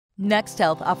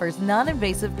NextHealth offers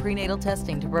non-invasive prenatal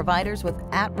testing to providers with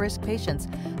at-risk patients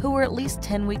who are at least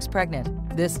 10 weeks pregnant.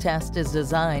 This test is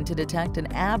designed to detect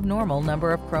an abnormal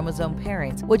number of chromosome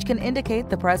pairings, which can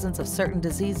indicate the presence of certain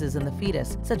diseases in the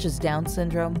fetus, such as Down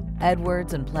syndrome,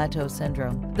 Edwards, and Plateau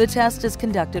syndrome. The test is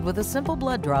conducted with a simple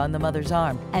blood draw in the mother's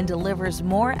arm and delivers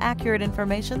more accurate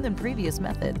information than previous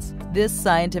methods. This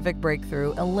scientific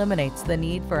breakthrough eliminates the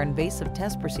need for invasive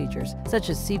test procedures,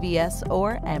 such as CVS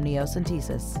or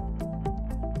amniocentesis.